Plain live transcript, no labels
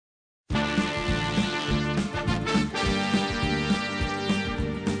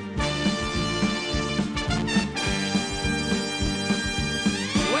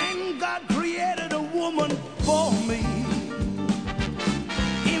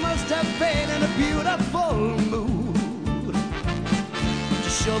have been in a beautiful mood to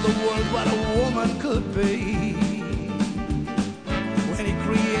show the world what a woman could be when he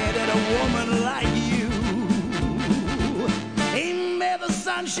created a woman like you. He made the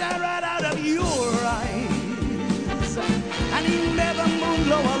sunshine right out of your eyes, and he made the moon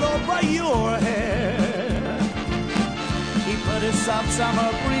glow all over your hair. He put a soft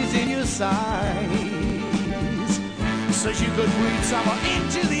summer breeze in your sighs so you could breathe summer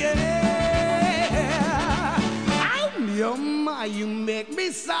into the air. Oh my, you make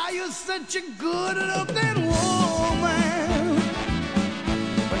me sigh. You're such a good-looking woman.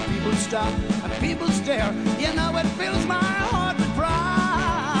 When people stop and people stare, you know it fills my heart with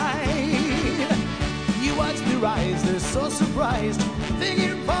pride. You watch their eyes, they're so surprised, thinking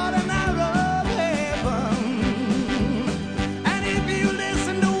you're falling out of heaven. And if you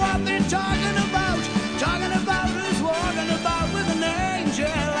listen to what they're talking about who's walking about with an angel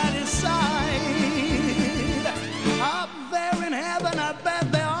at his side. Up there in heaven, I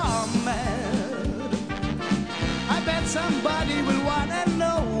bet they are mad. I bet somebody will want to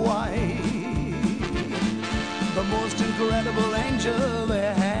know why the most incredible angel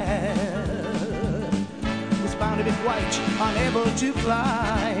they had was bound to be quite unable to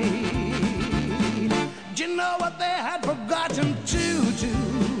fly. Do you know what they had forgotten to do?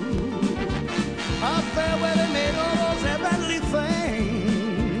 Up there where they made all those heavenly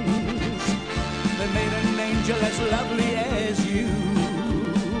things, they made an angel as lovely as you,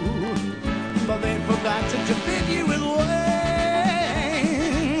 but they'd forgotten to fit you with wings.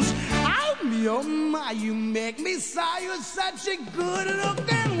 Oh my, you make me sigh. You're such a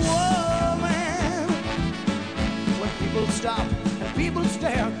good-looking woman. When people stop and people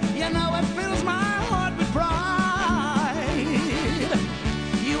stare, you know it fills my heart with pride.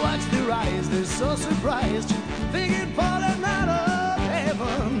 You watch their eyes, they're so surprised, thinking falling out of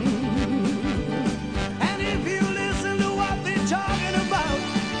heaven. And if you listen to what they're talking about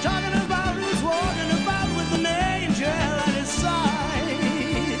who's walking about with an angel at his side.